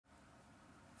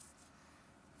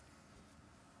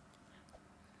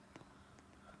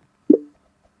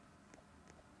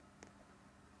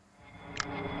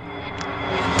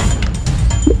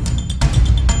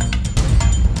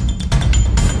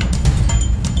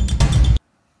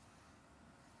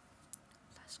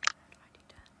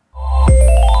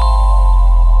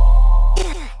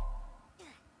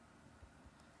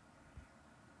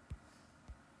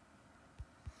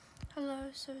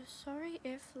So sorry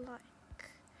if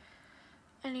like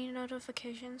any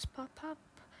notifications pop up.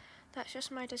 That's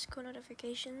just my Discord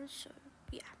notifications, so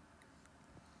yeah.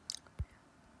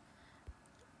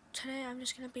 Today I'm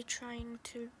just gonna be trying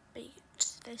to beat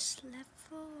this level.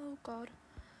 Oh god.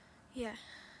 Yeah.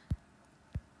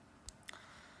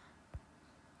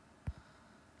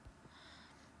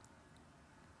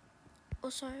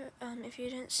 Also, if you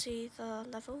didn't see the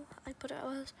level, I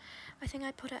think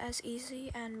I put it as easy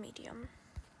and medium.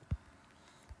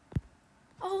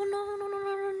 Oh no.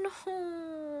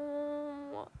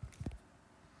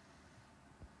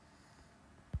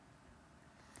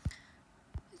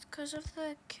 It's because of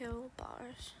the kill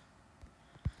bars.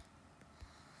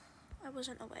 I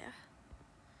wasn't aware.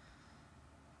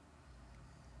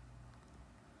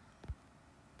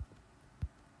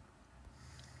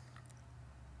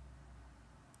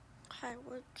 I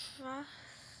would trust.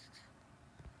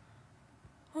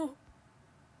 Oh.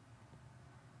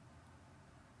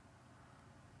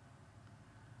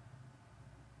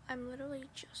 I'm literally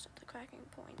just at the cracking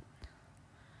point.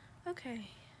 Okay.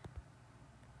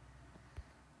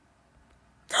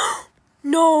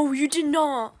 No, you did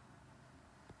not.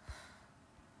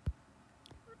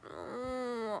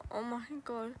 Oh my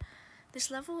god. This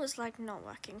level is like not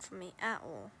working for me at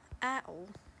all. At all.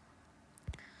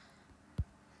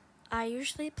 I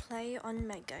usually play on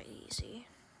Mega Easy.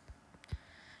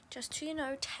 Just to, you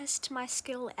know, test my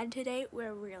skill, and today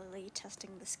we're really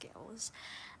testing the skills.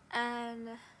 And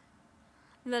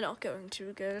they're not going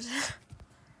too good.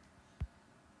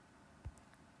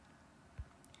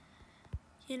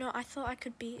 You know, I thought I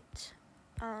could beat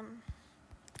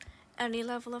any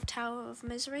level of Tower of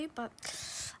Misery, but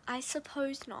I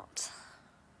suppose not.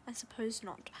 I suppose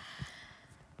not.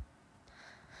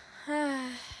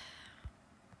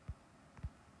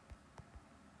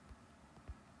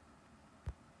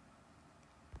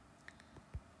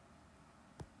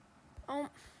 Oh,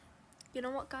 you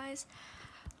know what, guys?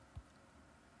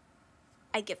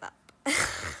 I give up.